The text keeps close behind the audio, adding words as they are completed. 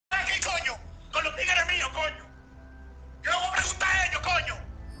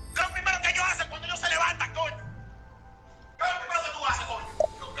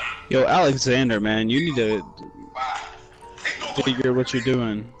Yo, Alexander, man, you need to figure what you're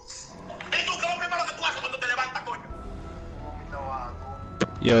doing.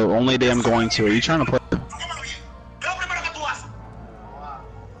 Yo, only day I'm going to. Are you trying to play?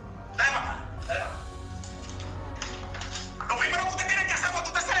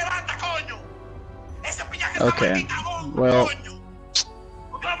 Okay, well.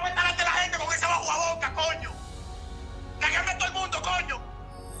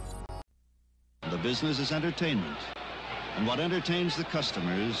 The business is entertainment, and what entertains the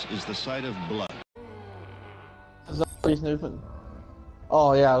customers is the sight of blood.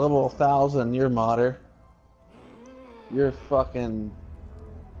 Oh yeah, level 1000, you're modder. You're fucking...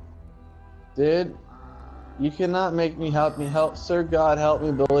 Dude, you cannot make me help. Sir God, help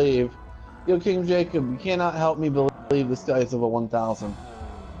me believe. Yo, King Jacob, you cannot help me believe this guy's level 1000.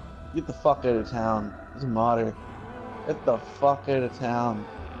 Get the fuck out of town. This is modder. Get the fuck out of town.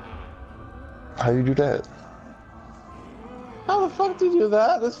 How do you do that? How the fuck did you do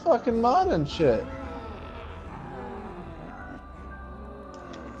that? This fucking mod and shit.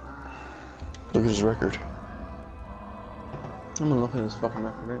 Look at his record. I'm gonna look at his fucking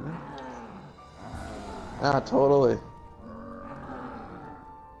record right now. Ah, totally.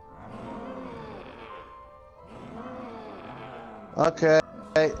 Okay.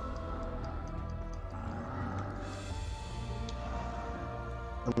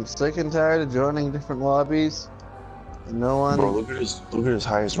 I'm sick and tired of joining different lobbies. And no one. Bro, look at his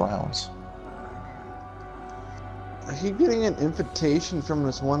highest rounds. I keep getting an invitation from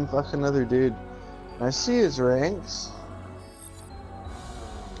this one fucking other dude. I see his ranks.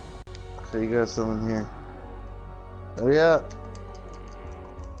 Okay, you got someone here. Hurry up.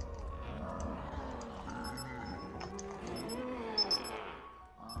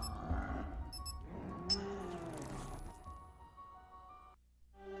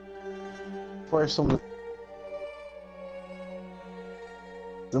 Before someone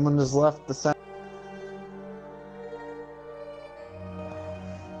has left the section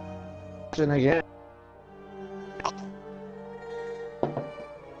again.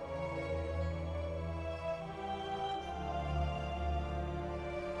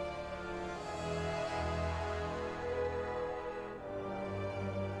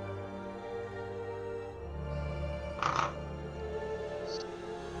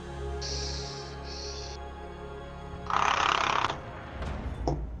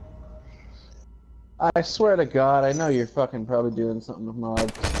 I swear to God, I know you're fucking probably doing something with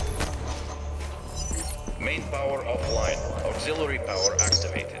mods. Main power offline. Auxiliary power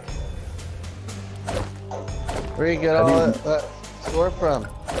activated. Where you get all that score from?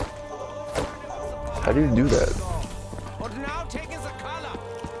 How do you do that?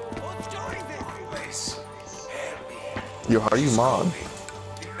 Yo, how do you mod?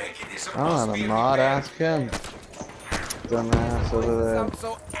 I don't know how to mod, ask him. Dumbass over there. I'm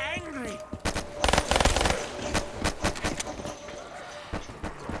so angry.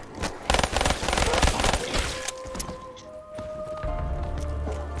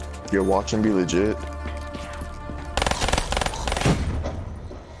 Yo, watch him be legit.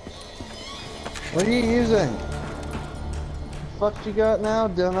 What are you using? What you got now,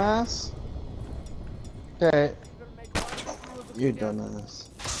 dumbass? Okay. You dumbass.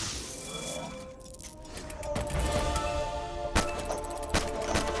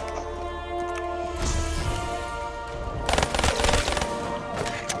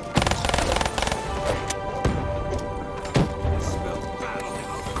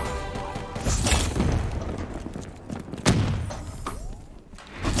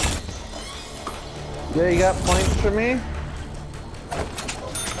 Yeah, you got points for me?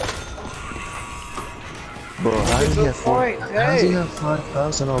 Bro, how does he have Hey.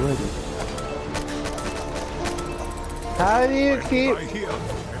 5,000 already? How do you keep... Right here.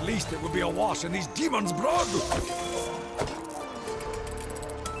 At least it would be a wash in these demons' blood.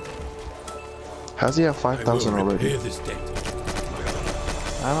 How does he have 5,000 already? Hear this debt.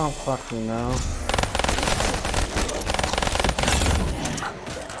 I don't fucking know.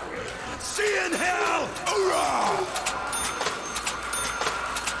 See you in hell! Hoorah!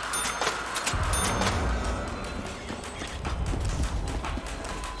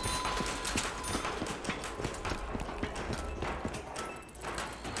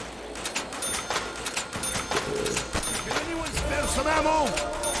 Can anyone spare some ammo?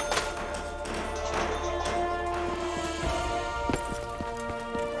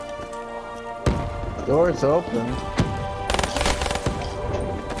 Door's open.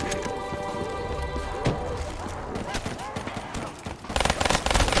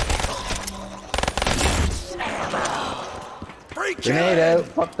 Freak! Grenade out.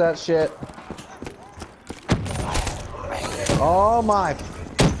 Fuck that shit. Oh my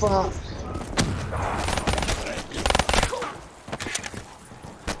fuck.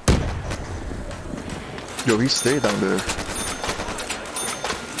 Yo, he stayed down there.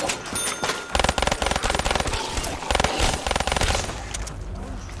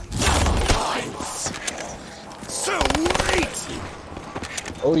 Sweet!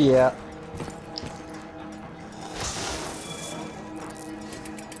 Oh yeah.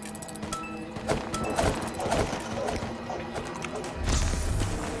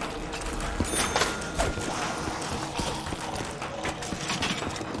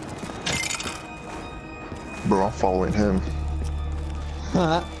 Bro, I'm following him.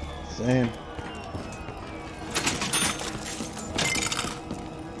 Same.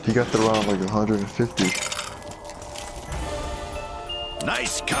 He got through around like 150.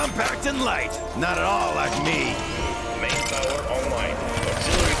 Nice, compact, and light. Not at all like me. Main power online.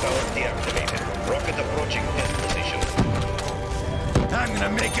 Auxiliary power deactivated. Rocket approaching test position. I'm gonna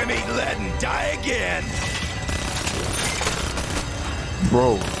make him eat lead and die again.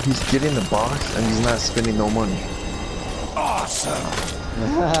 Bro, he's getting the box and he's not spending no money. Awesome.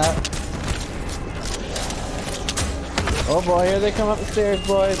 Oh boy, here they come up the stairs,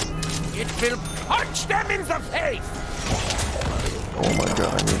 boys. It will punch them in the face. Oh my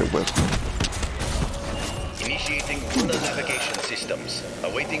god, I need a weapon. Initiating tunnel navigation systems.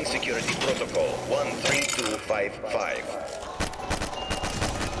 Awaiting security protocol 13255.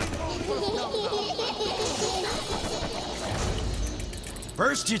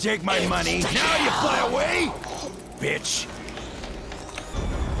 First you take my money, now you fly away? Bitch.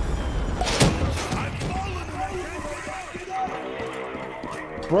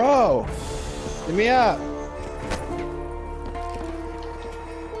 Bro! Get me up!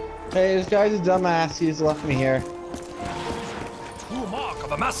 Hey, this guy's a dumbass. He's left me here. True mark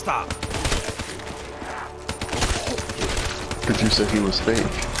of a master. But you said he was fake.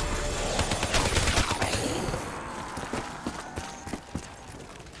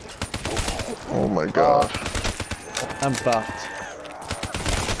 Oh my god. I'm fucked.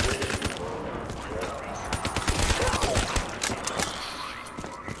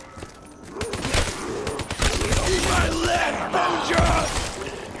 Eat my lead, Belger!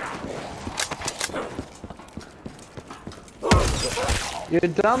 You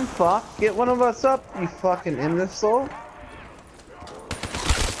dumb fuck. Get one of us up, you fucking imbecile.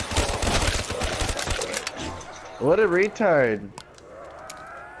 What a retard.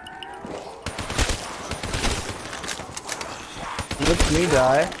 Let me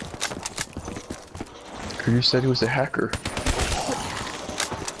die. You said he was a hacker.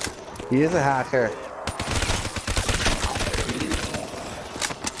 He is a hacker.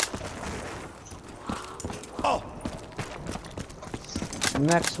 Oh,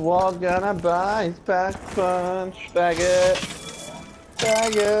 Next wall gonna buy his back punch. Faggot.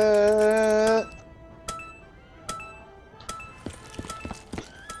 Faggot.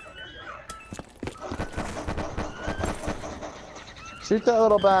 Shoot that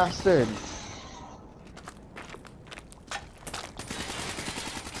little bastard.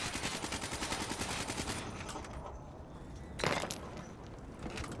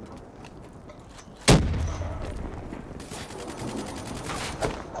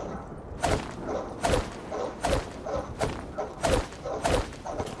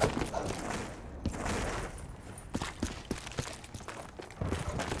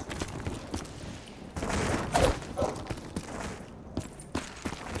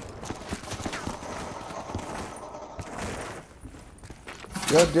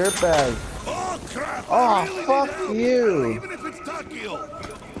 Yo, dirtbag. oh crap! Oh, I really fuck need help, you. Even if it's Tokyo.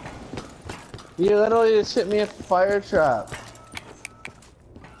 You literally just hit me a fire trap.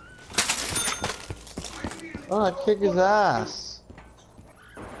 Oh, I kick his ass.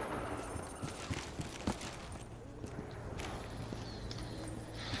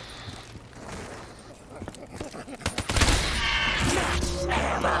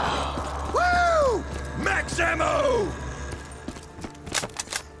 Woo! Max ammo!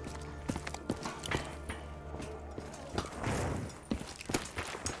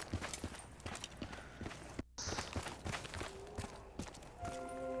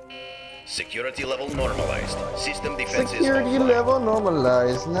 Security level normalized. System defenses Security offline. level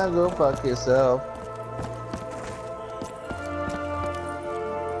normalized. Now go fuck yourself.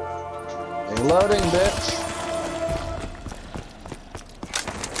 Reloading, bitch.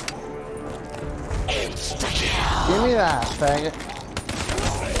 Give me that, faggot.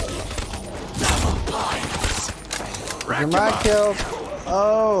 These are my kills.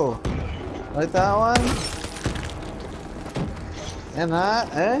 Oh, like that one? And that,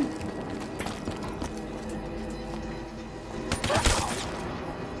 eh?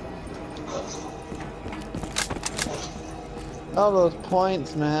 All those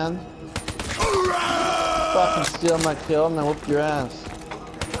points, man. Fucking steal my kill and then whoop your ass.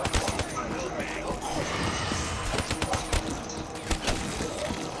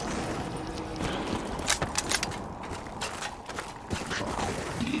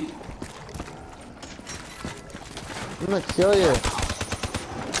 I'm gonna kill you.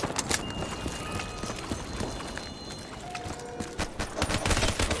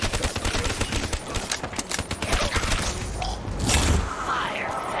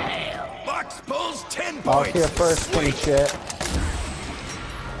 Box pulls 10 I'll points. kill first, funny shit.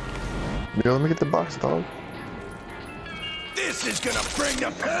 Yo, let me get the box, dog. This is gonna bring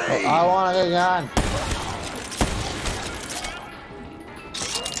the pain. I want a gun.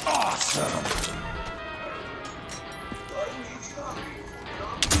 Awesome.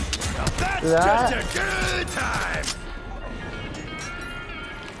 Now that's That- just a good time.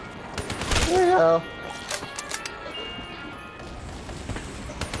 There you go.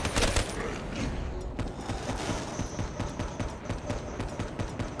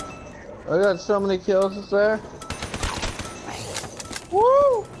 I got so many kills there.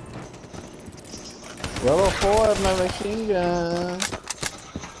 Woo! Level 4 of my machine gun.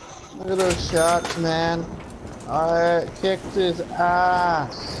 Look at those shots, man. I kicked his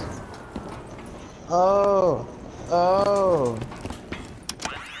ass. Oh. Oh.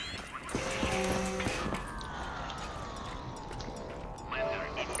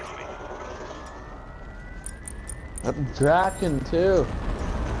 That Draken too.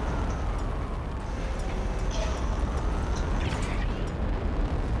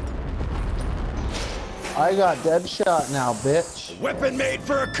 I got Deadshot now, bitch. Weapon made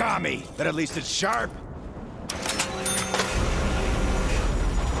for a commie, but at least it's sharp.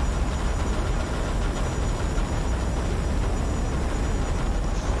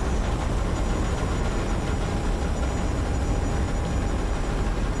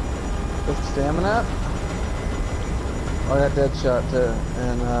 With stamina. Oh, I got Deadshot too,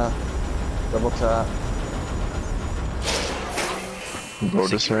 and double tap. Bro,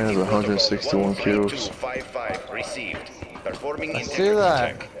 this man has 161 kills. 1255 received. Performing I see integrity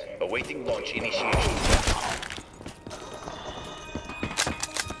that. check. Awaiting launch initiation.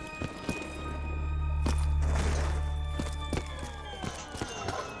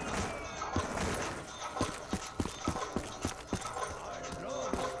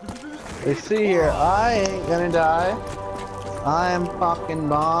 You see here, I ain't gonna die. I am fucking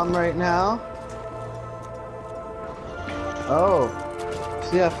bomb right now. Oh.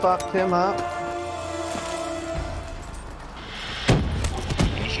 See, I fucked him up.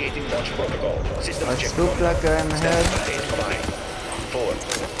 Initiating launch protocol. System I check. scooped that guy in the head. Stand by. 4,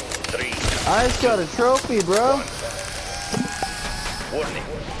 3. I just got a trophy, bro. Warning.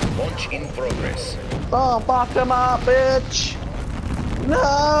 Launch in progress. Oh, fucked him up, bitch. No,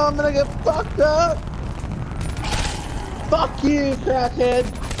 I'm gonna get fucked up. Fuck you, crackhead.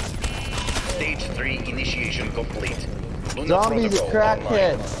 Stage 3 initiation complete. Lunar Zombies protocol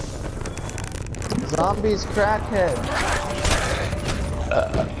crackhead. online. Zombies crackhead.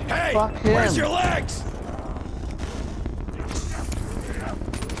 Hey, Fuck him. where's your legs?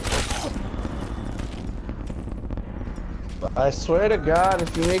 I swear to God,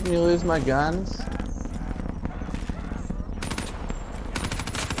 if you make me lose my guns.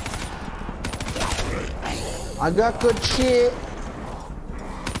 I got good shit.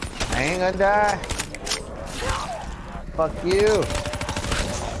 I ain't gonna die. Fuck you.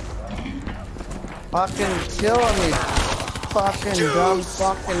 Fucking killing me. Fucking dumb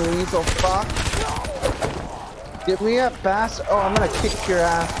fucking weasel fuck. Get me up fast. Oh, I'm gonna kick your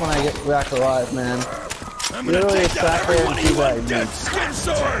ass when I get back alive, man. I'm gonna Really take down sat there everyone and you teabagged want me. dead skin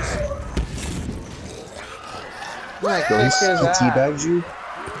sores. I'm gonna Yo, kick his he ass. teabagged you?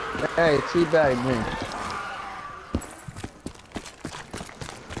 Hey, teabagged me.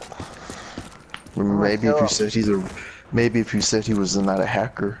 Maybe if kill you said maybe if you said he was not a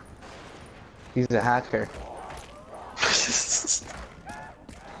hacker. He's a hacker.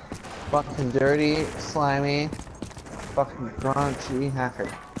 Fucking dirty, slimy, fucking crunchy hacker.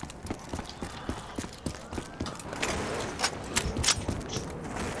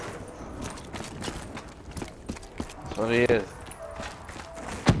 That's what he is.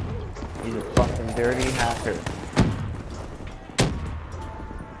 He's a fucking dirty hacker.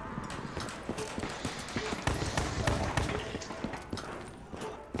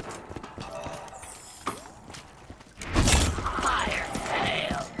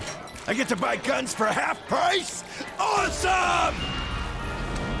 I get to buy guns for half price? Awesome!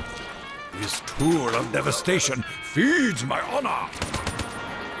 This tour of devastation feeds my honor.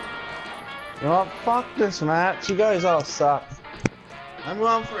 You know what? Fuck this match. You guys all suck. I'm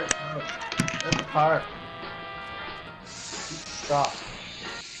going for it. That's a part. Stop.